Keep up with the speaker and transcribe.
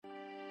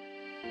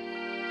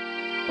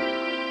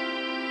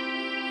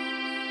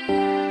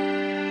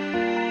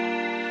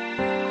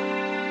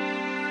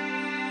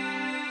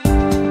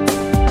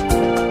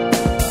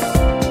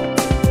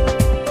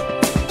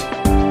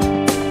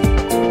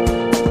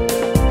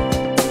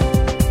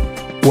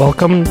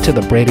Welcome to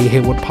the Brady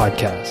Haywood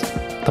Podcast,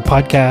 the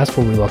podcast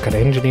where we look at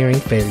engineering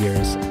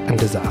failures and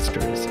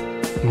disasters.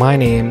 My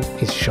name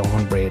is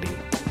Sean Brady.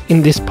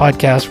 In this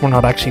podcast, we're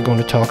not actually going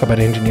to talk about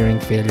engineering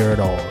failure at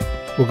all.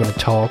 We're going to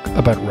talk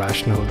about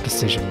rational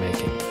decision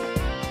making.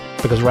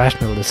 Because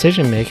rational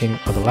decision making,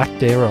 or the lack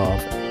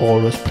thereof,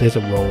 always plays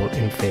a role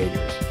in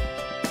failures.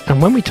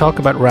 And when we talk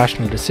about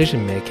rational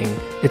decision making,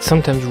 it's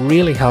sometimes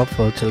really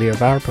helpful to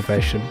leave our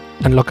profession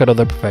and look at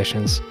other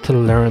professions to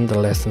learn the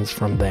lessons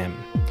from them.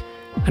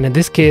 And in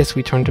this case,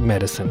 we turn to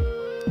medicine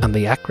and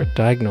the accurate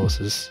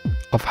diagnosis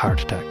of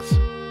heart attacks.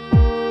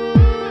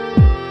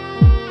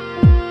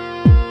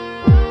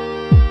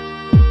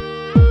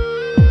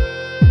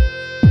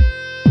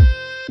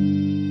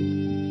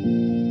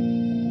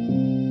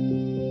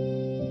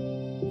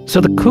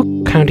 So the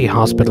Cook County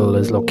Hospital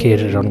is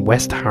located on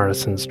West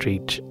Harrison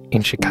Street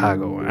in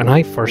Chicago, and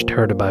I first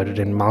heard about it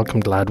in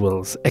Malcolm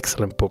Gladwell's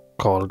excellent book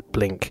called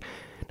Blink.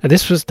 Now,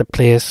 this was the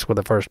place where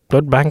the first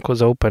blood bank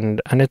was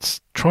opened, and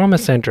its trauma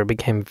centre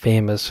became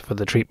famous for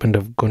the treatment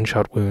of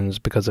gunshot wounds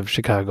because of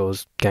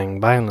Chicago's gang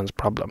violence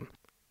problem.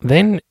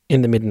 Then,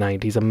 in the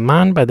mid-90s, a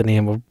man by the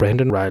name of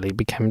Brendan Riley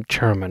became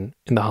chairman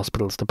in the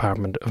hospital's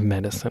Department of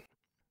Medicine.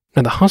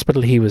 Now, the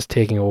hospital he was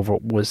taking over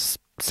was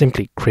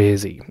simply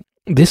crazy.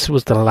 This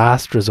was the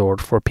last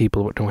resort for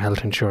people with no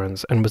health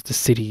insurance and was the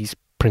city's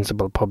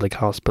principal public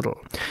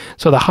hospital.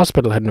 So the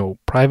hospital had no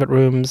private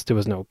rooms, there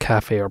was no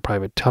cafe or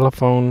private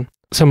telephone.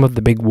 Some of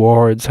the big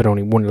wards had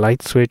only one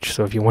light switch,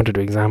 so if you wanted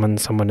to examine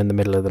someone in the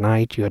middle of the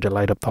night, you had to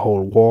light up the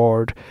whole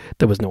ward.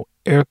 There was no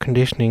air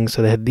conditioning,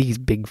 so they had these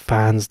big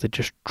fans that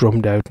just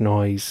drummed out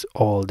noise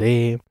all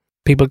day.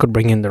 People could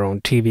bring in their own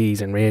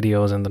TVs and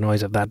radios, and the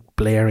noise of that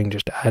blaring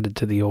just added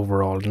to the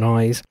overall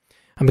noise.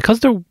 And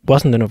because there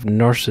wasn't enough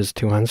nurses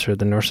to answer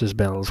the nurses'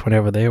 bells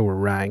whenever they were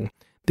rang,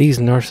 these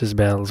nurses'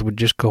 bells would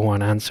just go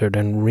unanswered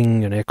and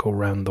ring and echo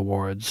round the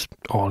wards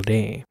all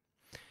day.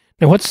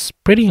 Now, what's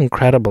pretty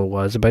incredible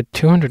was about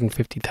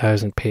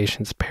 250,000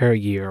 patients per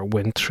year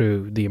went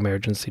through the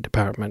emergency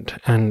department.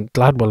 And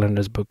Gladwell in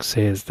his book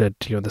says that,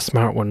 the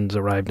smart ones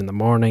arrived in the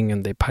morning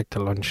and they packed a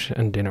lunch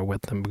and dinner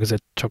with them because it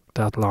took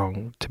that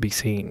long to be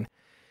seen.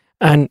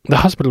 And the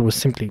hospital was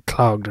simply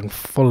clogged and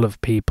full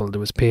of people. There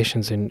was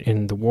patients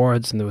in the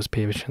wards and there was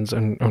patients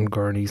on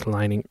gurneys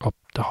lining up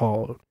the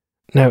hall.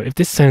 Now, if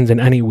this sounds in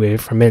any way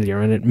familiar,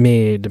 and it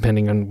may,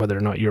 depending on whether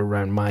or not you're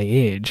around my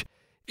age,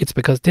 it's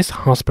because this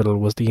hospital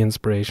was the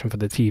inspiration for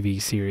the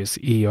TV series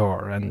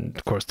ER, and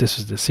of course this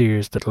was the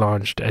series that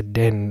launched a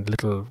then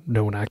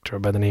little-known actor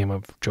by the name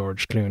of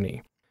George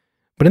Clooney.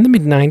 But in the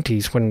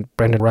mid-90s, when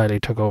Brendan Riley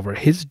took over,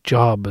 his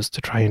job was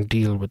to try and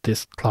deal with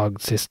this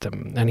clogged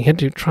system, and he had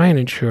to try and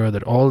ensure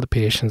that all the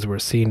patients were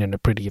seen in a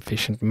pretty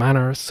efficient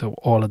manner, so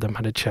all of them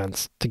had a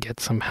chance to get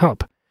some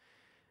help.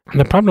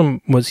 And the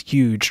problem was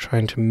huge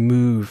trying to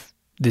move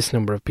this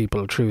number of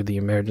people through the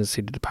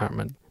emergency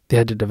department. They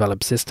had to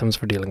develop systems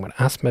for dealing with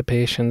asthma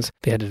patients.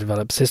 They had to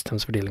develop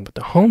systems for dealing with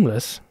the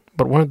homeless.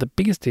 But one of the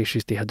biggest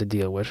issues they had to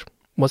deal with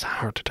was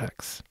heart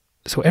attacks.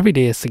 So every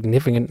day a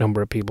significant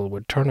number of people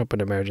would turn up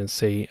in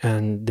emergency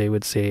and they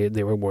would say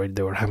they were worried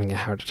they were having a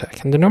heart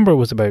attack. And the number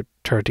was about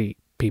 30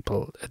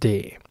 people a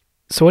day.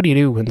 So what do you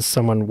do when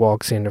someone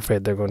walks in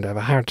afraid they're going to have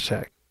a heart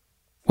attack?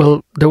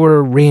 Well, there were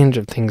a range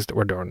of things that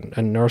were done.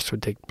 A nurse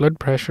would take blood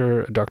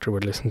pressure, a doctor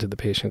would listen to the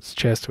patient's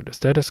chest with a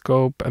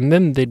stethoscope, and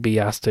then they'd be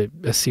asked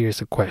a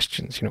series of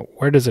questions.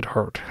 Where does it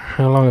hurt?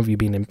 How long have you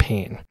been in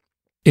pain?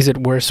 Is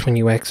it worse when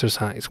you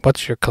exercise?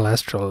 What's your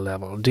cholesterol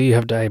level? Do you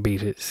have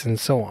diabetes? And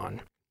so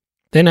on.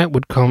 Then out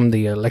would come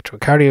the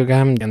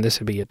electrocardiogram, and this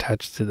would be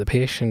attached to the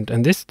patient,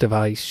 and this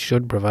device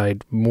should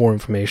provide more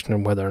information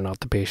on whether or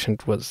not the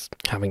patient was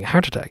having a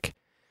heart attack.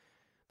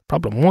 The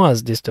problem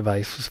was this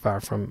device was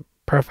far from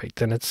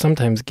perfect, and it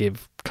sometimes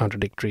gave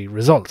contradictory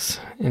results.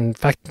 In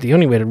fact, the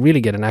only way to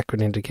really get an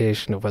accurate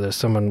indication of whether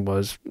someone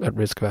was at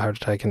risk of a heart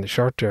attack in the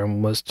short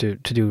term was to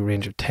do a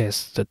range of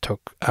tests that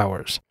took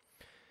hours,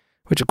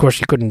 which of course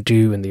you couldn't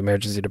do in the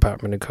emergency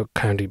department in Cook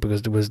County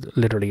because there was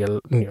literally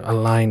a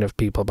line of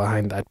people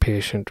behind that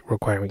patient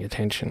requiring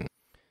attention.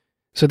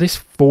 So this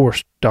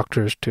forced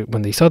doctors to,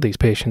 when they saw these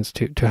patients,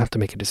 to have to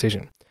make a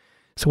decision.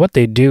 So what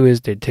they'd do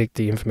is they'd take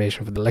the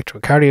information from the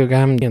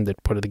electrocardiogram and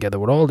they'd put it together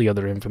with all the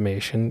other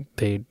information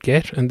they'd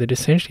get, and they'd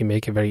essentially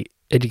make a very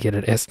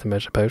educated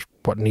estimate about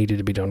what needed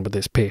to be done with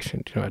this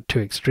patient. At two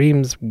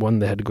extremes, one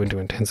they had to go into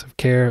intensive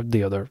care,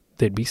 the other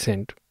they'd be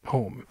sent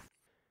home.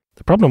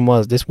 The problem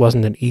was this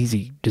wasn't an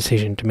easy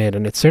decision to make,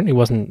 and it certainly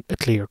wasn't a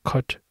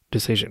clear-cut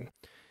decision.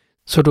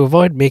 So to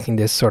avoid making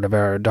this sort of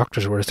error,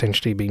 doctors were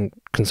essentially being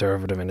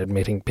conservative in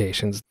admitting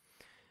patients.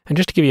 And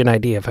just to give you an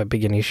idea of how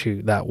big an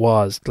issue that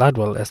was,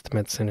 Gladwell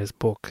estimates in his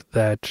book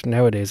that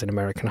nowadays in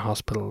American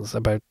hospitals,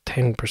 about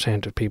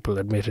 10% of people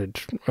admitted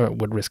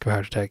with risk of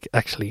heart attack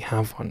actually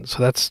have one. So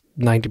that's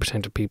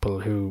 90% of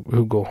people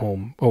who go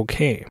home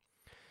okay.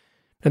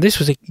 Now, this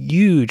was a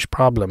huge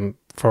problem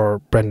for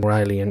Brendan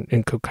Riley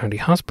in Cook County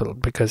Hospital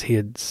because he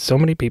had so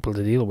many people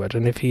to deal with,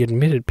 and if he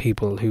admitted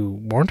people who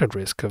weren't at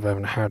risk of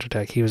having a heart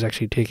attack, he was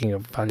actually taking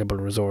up valuable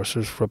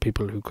resources for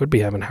people who could be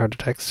having heart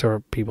attacks or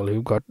people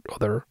who got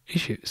other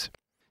issues.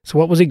 So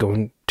what was he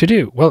going to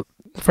do? Well,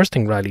 the first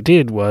thing Riley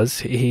did was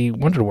he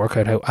wanted to work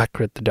out how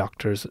accurate the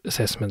doctor's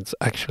assessments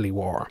actually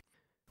were.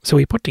 So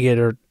he put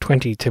together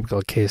 20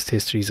 typical case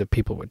histories of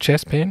people with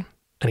chest pain,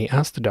 and he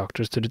asked the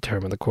doctors to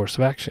determine the course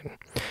of action.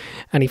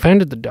 And he found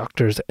that the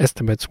doctors'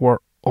 estimates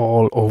were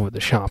all over the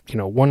shop.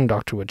 One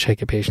doctor would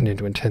check a patient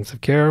into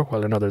intensive care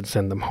while another would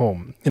send them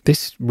home.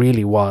 This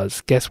really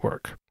was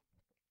guesswork.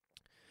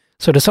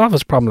 So to solve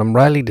his problem,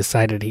 Riley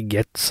decided he'd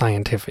get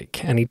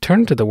scientific, and he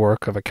turned to the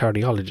work of a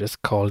cardiologist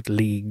called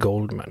Lee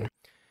Goldman.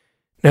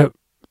 Now,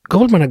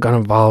 Goldman had got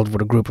involved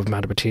with a group of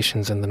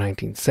mathematicians in the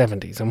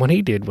 1970s, and what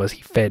he did was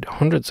he fed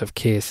hundreds of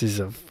cases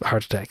of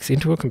heart attacks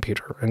into a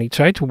computer, and he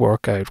tried to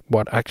work out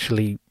what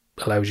actually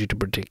allows you to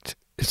predict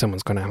if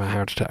someone's going to have a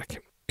heart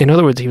attack. In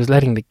other words, he was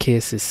letting the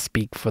cases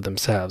speak for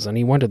themselves, and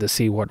he wanted to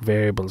see what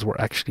variables were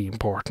actually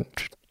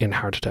important in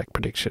heart attack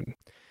prediction.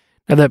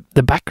 Now,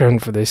 the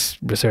background for this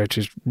research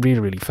is really,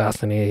 really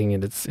fascinating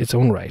in its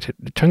own right.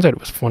 It turns out it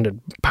was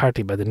funded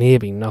partly by the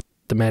Navy, not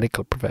the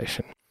medical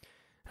profession.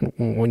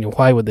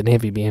 Why would the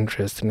Navy be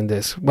interested in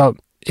this? Well,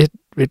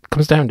 it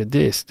comes down to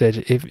this, that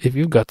if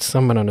you've got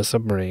someone on a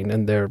submarine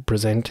and they're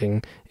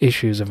presenting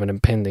issues of an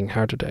impending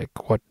heart attack,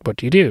 what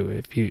do you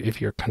do?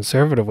 If you're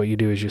conservative, what you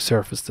do is you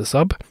surface the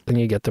sub and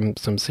you get them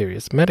some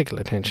serious medical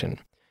attention.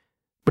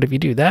 But if you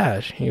do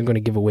that, you're going to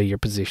give away your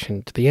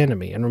position to the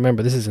enemy. And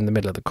remember, this is in the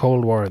middle of the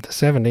Cold War in the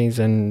 70s,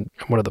 and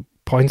one of the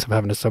points of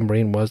having a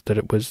submarine was that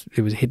it was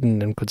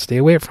hidden and could stay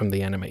away from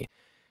the enemy.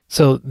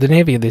 So the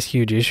Navy had this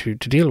huge issue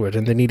to deal with,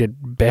 and they needed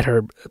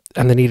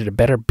a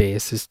better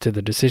basis to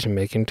the decision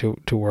making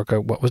to work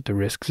out what was the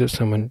risks of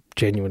someone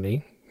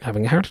genuinely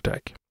having a heart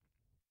attack.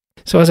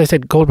 So as I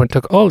said, Goldman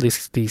took all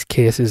these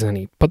cases and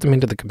he put them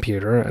into the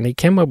computer, and he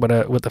came up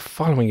with the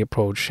following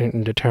approach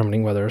in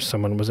determining whether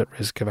someone was at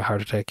risk of a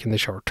heart attack in the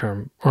short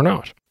term or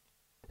not.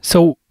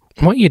 So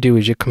what you do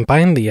is you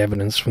combine the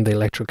evidence from the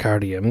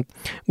electrocardiogram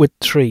with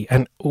 3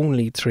 and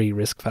only 3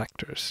 risk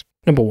factors.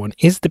 Number 1,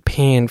 is the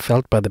pain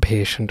felt by the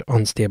patient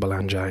unstable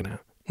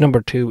angina?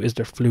 Number 2, is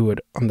there fluid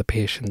on the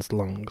patient's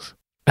lungs?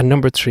 And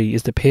number 3,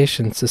 is the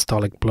patient's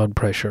systolic blood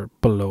pressure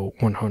below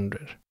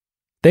 100?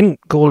 Then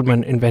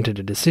Goldman invented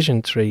a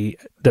decision tree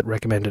that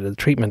recommended a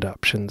treatment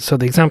option. So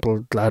the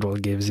example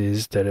Gladwell gives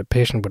is that a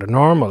patient with a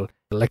normal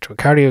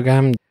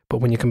electrocardiogram, but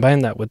when you combine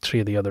that with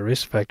 3 of the other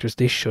risk factors,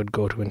 they should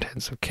go to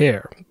intensive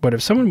care. But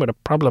if someone with a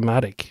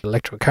problematic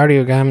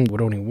electrocardiogram with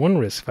only 1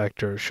 risk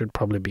factor should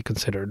probably be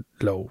considered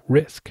low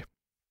risk.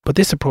 But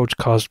this approach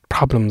caused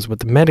problems with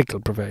the medical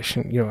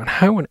profession, and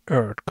how on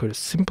earth could a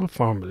simple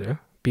formula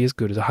be as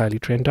good as a highly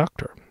trained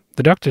doctor?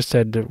 The doctor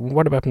said,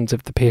 what happens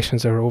if the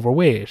patients are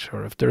overweight,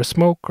 or if they're a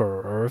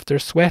smoker, or if they're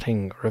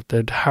sweating, or if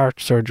they'd heart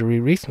surgery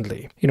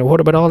recently?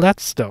 What about all that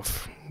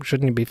stuff?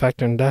 Shouldn't you be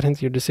factoring that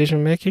into your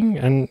decision making?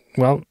 And,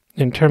 well,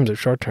 in terms of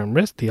short-term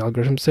risk, the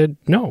algorithm said,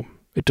 no,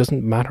 it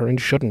doesn't matter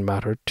and shouldn't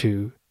matter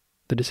to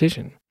the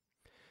decision.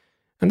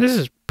 And this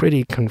is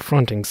pretty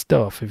confronting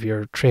stuff if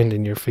you're trained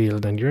in your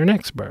field and you're an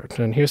expert.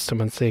 And here's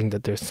someone saying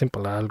that their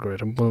simple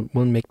algorithm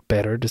will make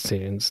better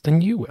decisions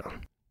than you will.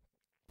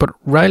 But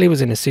Riley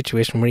was in a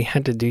situation where he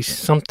had to do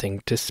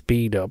something to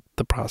speed up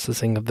the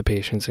processing of the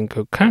patients in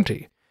Cook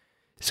County.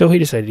 So he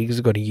decided he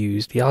was going to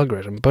use the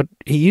algorithm, but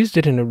he used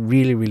it in a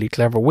really, really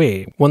clever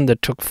way, one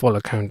that took full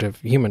account of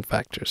human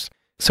factors.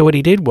 So what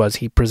he did was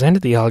he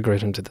presented the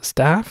algorithm to the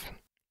staff,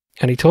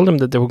 and he told them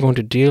that they were going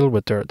to deal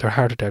with their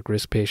heart attack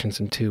risk patients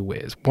in 2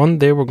 ways. One,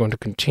 they were going to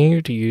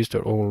continue to use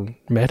their own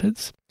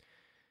methods,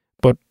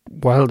 but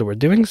while they were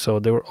doing so,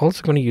 they were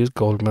also going to use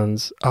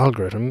Goldman's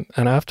algorithm,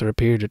 and after a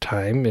period of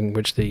time in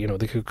which they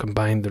could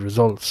combine the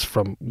results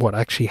from what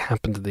actually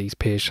happened to these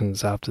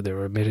patients after they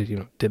were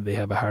admitted, did they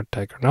have a heart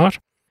attack or not,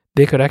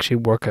 they could actually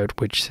work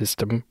out which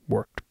system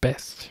worked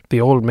best.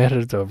 The old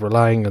method of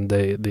relying on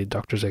the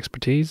doctor's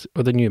expertise,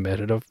 or the new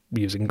method of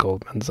using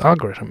Goldman's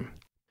algorithm.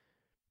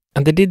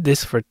 And they did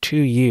this for 2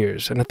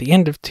 years, and at the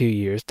end of 2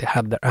 years, they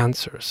had their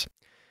answers.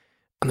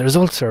 And the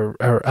results are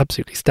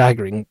absolutely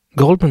staggering.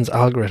 Goldman's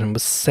algorithm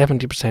was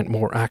 70%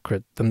 more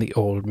accurate than the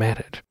old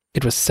method.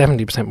 It was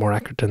 70% more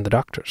accurate than the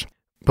doctor's.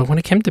 But when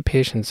it came to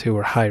patients who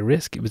were high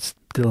risk, it was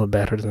still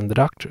better than the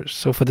doctor's.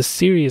 So for the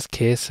serious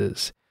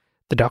cases,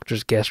 the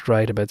doctors guessed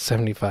right about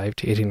 75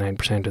 to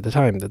 89% of the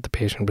time that the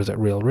patient was at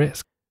real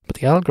risk. But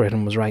the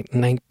algorithm was right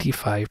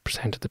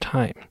 95% of the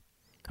time.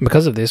 And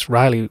because of this,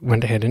 Riley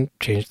went ahead and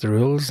changed the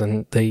rules,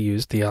 and they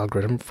used the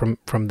algorithm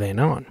from then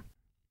on.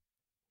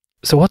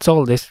 So what's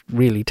all this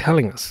really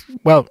telling us?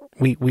 Well,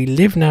 we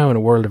live now in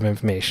a world of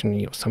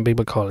information. Some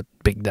people call it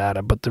big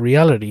data, but the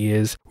reality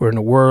is we're in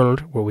a world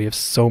where we have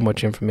so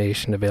much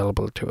information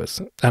available to us.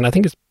 And I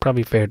think it's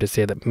probably fair to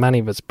say that many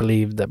of us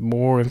believe that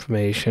more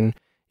information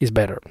is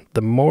better.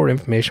 The more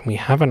information we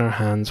have in our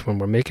hands when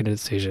we're making a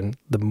decision,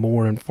 the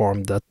more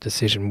informed that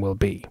decision will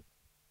be.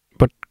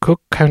 But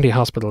Cook County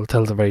Hospital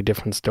tells a very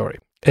different story.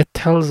 It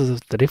tells us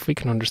that if we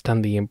can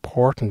understand the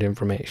important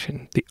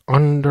information, the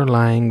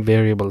underlying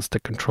variables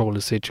that control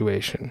the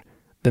situation,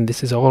 then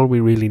this is all we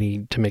really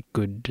need to make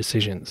good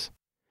decisions.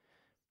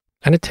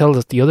 And it tells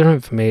us the other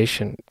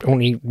information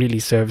only really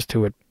serves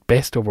to at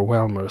best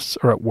overwhelm us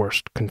or at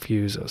worst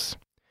confuse us.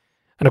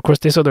 And of course,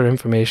 this other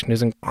information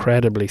is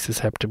incredibly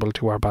susceptible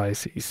to our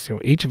biases. So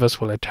each of us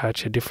will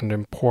attach a different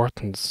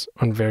importance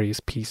on various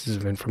pieces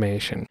of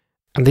information.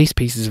 And these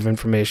pieces of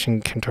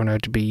information can turn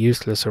out to be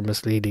useless or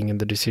misleading in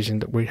the decision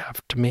that we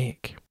have to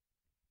make.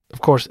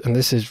 Of course, and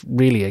this is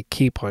really a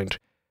key point,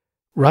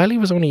 Riley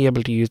was only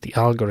able to use the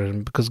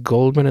algorithm because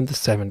Goldman in the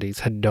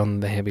 70s had done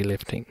the heavy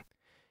lifting.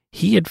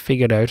 He had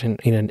figured out in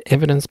an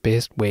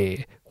evidence-based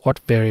way what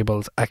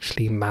variables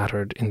actually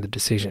mattered in the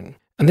decision.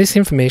 And this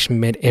information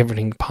made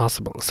everything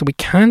possible. So we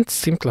can't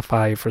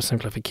simplify for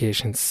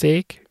simplification's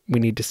sake. We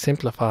need to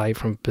simplify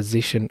from a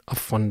position of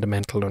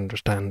fundamental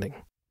understanding.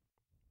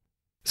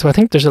 So I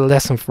think there's a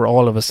lesson for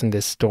all of us in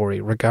this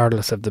story,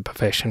 regardless of the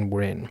profession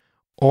we're in.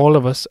 All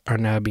of us are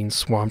now being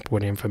swamped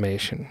with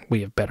information.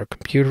 We have better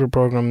computer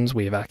programs,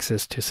 we have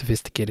access to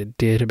sophisticated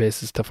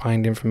databases to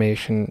find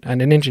information,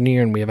 and in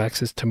engineering we have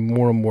access to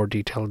more and more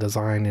detailed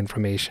design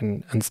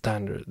information and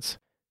standards.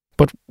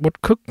 But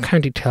what Cook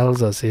County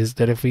tells us is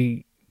that if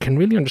we can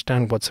really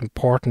understand what's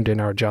important in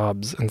our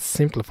jobs and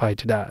simplify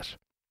to that,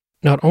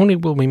 not only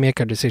will we make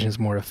our decisions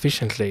more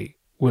efficiently,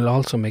 we'll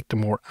also make them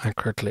more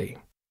accurately.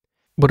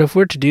 But if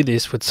we're to do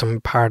this with some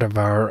part of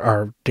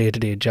our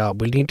day-to-day job,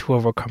 we'll need to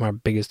overcome our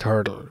biggest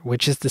hurdle,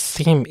 which is the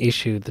same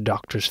issue the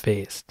doctors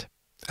faced.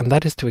 And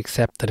that is to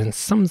accept that in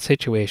some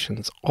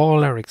situations,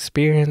 all our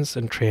experience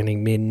and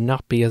training may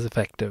not be as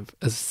effective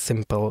as a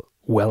simple,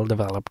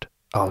 well-developed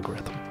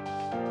algorithm.